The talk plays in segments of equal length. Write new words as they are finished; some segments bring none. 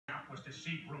was to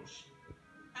see Bruce.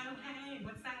 Oh, hey,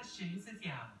 what's that? Shoes is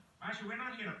y'all. Actually, we're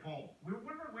not here to bowl. We were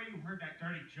wondering where you heard that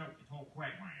dirty joke you told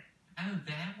Quagmire. Oh,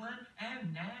 that one? Oh,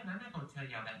 no, I'm not going to tell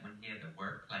y'all that one here at the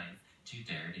workplace. Too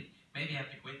dirty. Maybe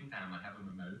after quitting time I'll have a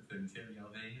mimosa and tell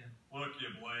y'all then. Look,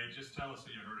 you Blade, just tell us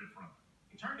who you heard it from.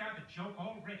 It turned out the joke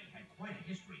already had quite a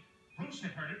history. Bruce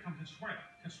had heard it from Consuela.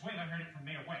 Consuela heard it from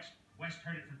Mayor West. West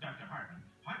heard it from Dr. Hartman.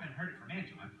 Hartman heard it from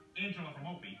Angela. Angela from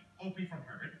Opie. Opie from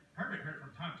Herbert. Herbert heard it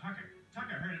from Tom Tucker.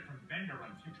 Tucker heard it from Bender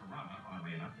on Futurama,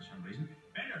 oddly enough for some reason.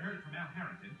 Bender heard it from Al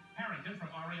Harrington. Harrington from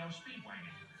REO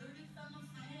Speedwagon. Heard it from a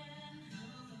friend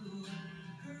who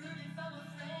heard it from a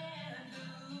friend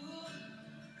who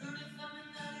heard it from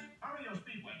another. REO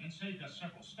Speedwagon saved us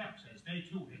several steps as they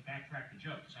too had backtracked the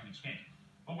joke to some extent.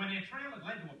 But when their trail had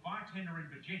led to a bartender in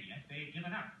Virginia, they had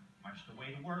given up, much the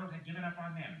way the world had given up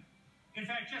on them. In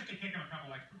fact, just to kick them a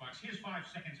couple extra bucks, here's 5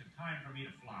 seconds of time for me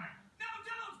to fly. No,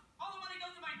 don't! All the money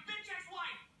goes to my bitch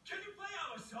ex-wife! Can you play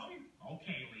our song?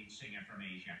 Okay, lead singer from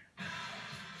Asia.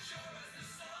 Show us the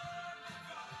sun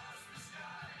across the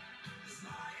sky. This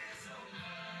night is over.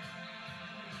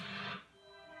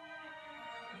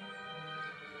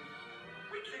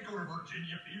 We can't go to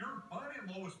Virginia, Peter. Bonnie and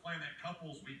Lois planned that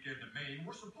couples weekend in Maine.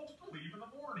 We're supposed to leave in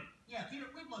the morning. Yeah,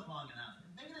 Peter, we've looked long enough.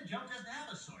 Maybe the joke doesn't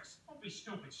have a source. Don't be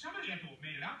stupid. Somebody had to have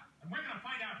made it up, and we're going to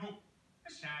find out who.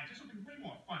 Besides, this will be way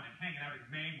more fun than hanging out in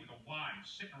Maine with the wives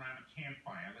sitting around a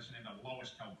campfire listening to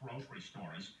Lois tell grocery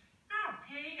stories. Oh,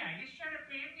 Peter, you should have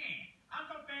been there.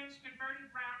 Uncle Ben's converted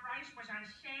brown rice was on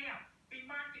sale. They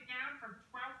marked it down from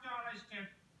 $12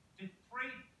 to $3.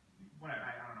 Whatever,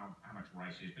 I don't know how much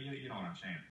rice is, but you know what I'm saying.